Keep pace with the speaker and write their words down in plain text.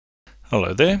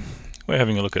Hello there. We're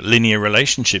having a look at linear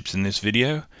relationships in this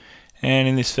video, and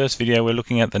in this first video we're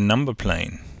looking at the number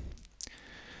plane.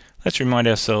 Let's remind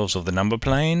ourselves of the number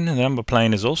plane. The number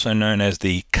plane is also known as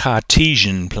the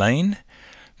Cartesian plane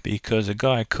because a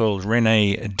guy called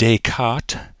René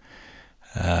Descartes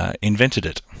invented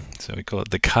it. So we call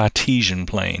it the Cartesian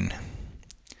plane.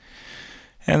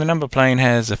 And the number plane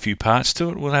has a few parts to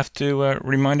it we'll have to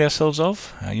remind ourselves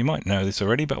of. You might know this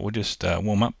already, but we'll just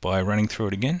warm up by running through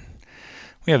it again.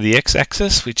 We have the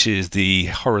x-axis, which is the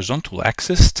horizontal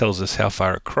axis, tells us how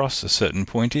far across a certain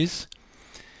point is.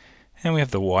 And we have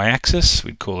the y-axis,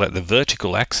 we'd call that the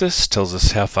vertical axis, tells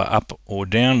us how far up or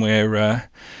down we're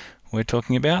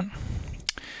talking about.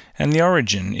 And the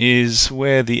origin is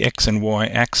where the x and y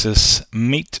axis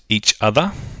meet each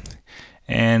other,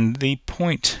 and the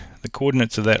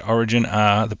coordinates of that origin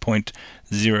are the point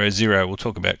 0, 0. We'll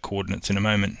talk about coordinates in a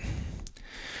moment.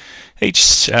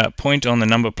 Each point on the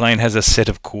number plane has a set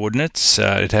of coordinates.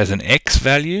 It has an x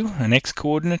value, an x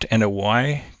coordinate, and a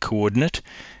y coordinate,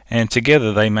 and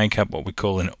together they make up what we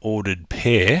call an ordered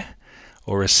pair,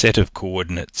 or a set of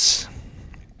coordinates.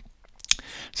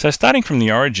 So starting from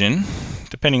the origin,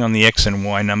 depending on the x and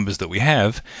y numbers that we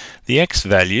have, the x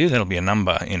value, that'll be a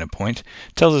number in a point,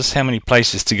 tells us how many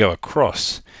places to go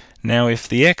across. Now if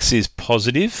the x is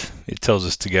positive, it tells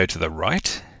us to go to the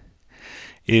right.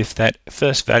 If that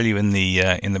first value in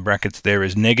the brackets there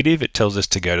is negative, it tells us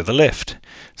to go to the left.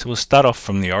 So we'll start off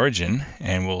from the origin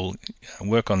and we'll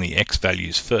work on the x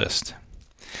values first.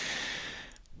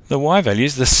 The y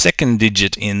values, the second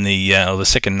digit in or the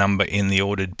second number in the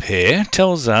ordered pair,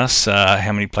 tells us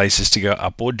how many places to go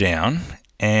up or down,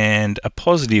 and a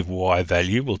positive y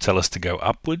value will tell us to go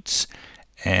upwards,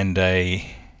 and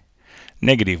a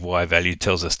negative y value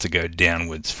tells us to go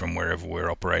downwards from wherever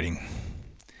we're operating.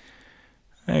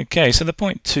 Okay, so the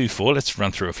point 24, let's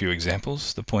run through a few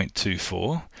examples. The point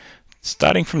 24,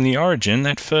 starting from the origin,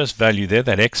 that first value there,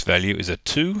 that x value, is a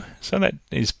 2, so that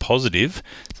is positive.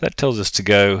 So that tells us to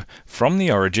go from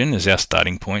the origin as our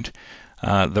starting point,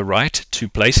 the right 2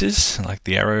 places, like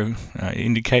the arrow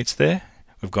indicates there.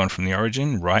 We've gone from the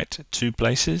origin, right 2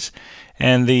 places,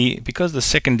 and because the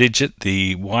second digit,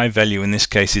 the y value in this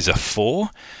case, is a 4,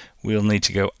 we'll need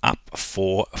to go up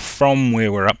 4 from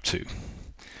where we're up to.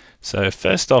 So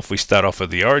first off, we start off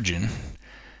at the origin,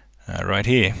 right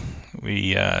here.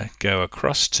 We go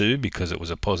across 2 because it was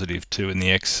a positive 2 in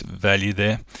the x value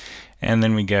there, and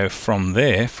then we go from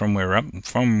there, from where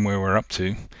we're up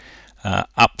to,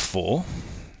 up 4,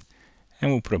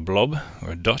 and we'll put a blob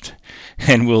or a dot,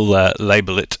 and we'll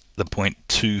label it the point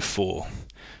 24.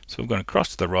 So we've gone across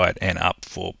to the right and up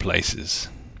 4 places.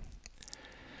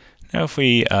 Now if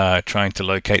we are trying to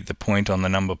locate the point on the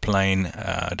number plane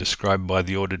described by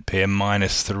the ordered pair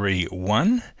 -3,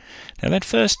 1, now that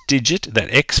first digit,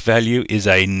 that x value, is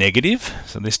a negative,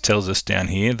 so this tells us down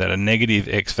here that a negative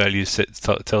x value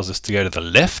tells us to go to the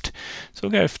left, so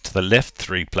we'll go to the left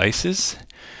 3 places.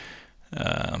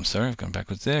 I'm sorry, I've gone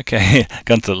backwards there. Okay,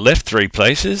 gone to the left 3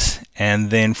 places, and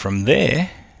then from there,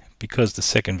 because the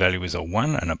second value is a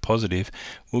 1 and a positive,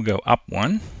 we'll go up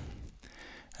 1.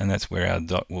 And that's where our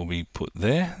dot will be put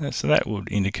there. So that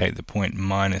would indicate the point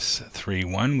 -3,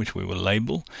 1, which we will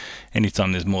label.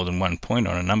 Anytime there's more than one point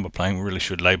on a number plane, we really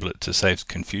should label it to save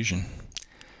confusion.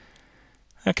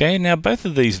 Okay, now both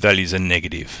of these values are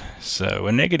negative. So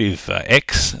a negative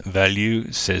x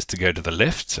value says to go to the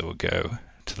left, so we'll go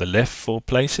to the left 4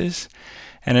 places.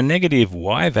 And a negative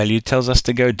y value tells us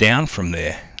to go down from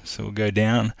there. So we'll go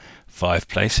down 5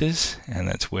 places, and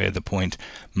that's where the point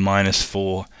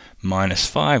 -4,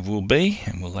 -5 will be,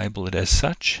 and we'll label it as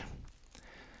such.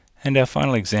 And our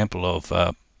final example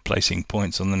of placing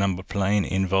points on the number plane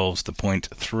involves the point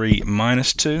 3,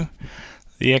 -2.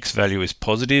 The x value is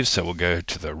positive, so we'll go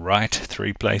to the right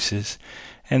 3 places,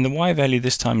 and the y value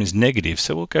this time is negative,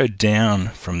 so we'll go down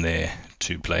from there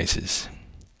 2 places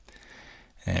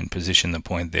and position the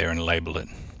point there and label it.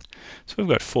 So we've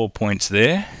got 4 points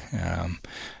there,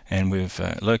 and we've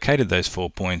located those 4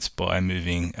 points by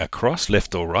moving across,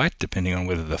 left or right, depending on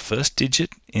whether the first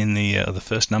digit in the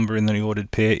first number in the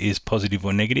ordered pair is positive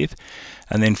or negative.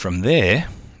 And then from there,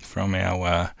 from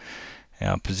our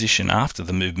position after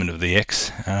the movement of the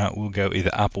x, we'll go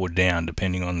either up or down,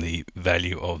 depending on the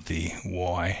value of the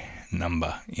y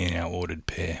number in our ordered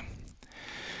pair.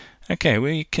 Okay,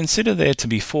 we consider there to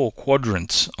be 4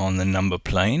 quadrants on the number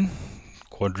plane.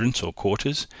 Quadrants or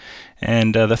quarters,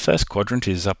 and the first quadrant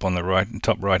is up on the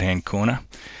top right hand corner,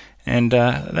 and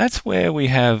that's where we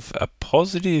have a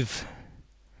positive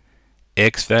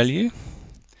x value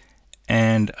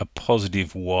and a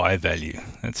positive y value.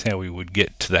 That's how we would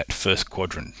get to that first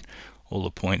quadrant, all the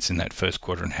points in that first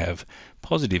quadrant have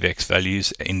positive x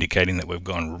values, indicating that we've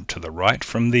gone to the right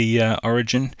from the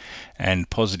origin, and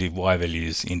positive y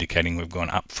values indicating we've gone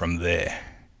up from there.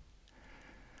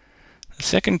 The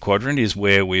second quadrant is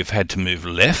where we've had to move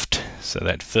left, so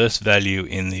that first value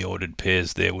in the ordered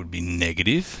pairs there would be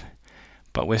negative,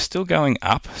 but we're still going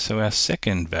up, so our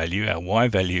second value, our y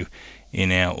value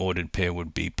in our ordered pair,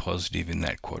 would be positive in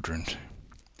that quadrant.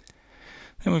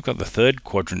 Then we've got the third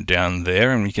quadrant down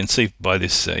there, and we can see by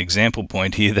this example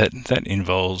point here that that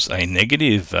involves a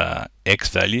negative x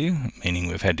value, meaning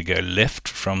we've had to go left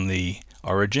from the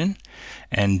origin,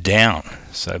 and down.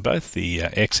 So both the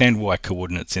x and y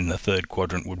coordinates in the third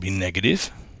quadrant would be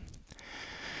negative.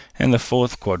 And the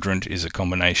fourth quadrant is a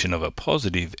combination of a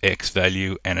positive x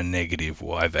value and a negative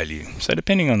y value. So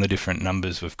depending on the different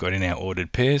numbers we've got in our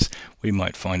ordered pairs, we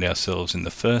might find ourselves in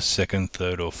the first, second,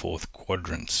 third or fourth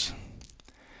quadrants.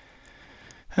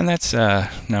 And that's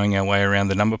knowing our way around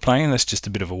the number plane. That's just a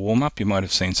bit of a warm-up. You might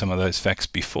have seen some of those facts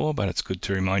before, but it's good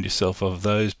to remind yourself of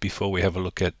those before we have a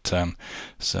look at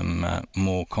some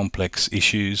more complex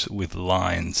issues with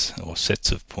lines or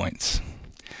sets of points.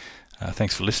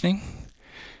 Thanks for listening.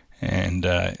 And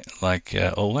like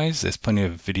always, there's plenty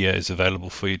of videos available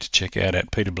for you to check out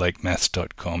at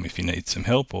peterblakemaths.com if you need some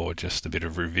help or just a bit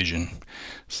of revision.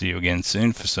 See you again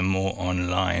soon for some more on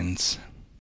lines.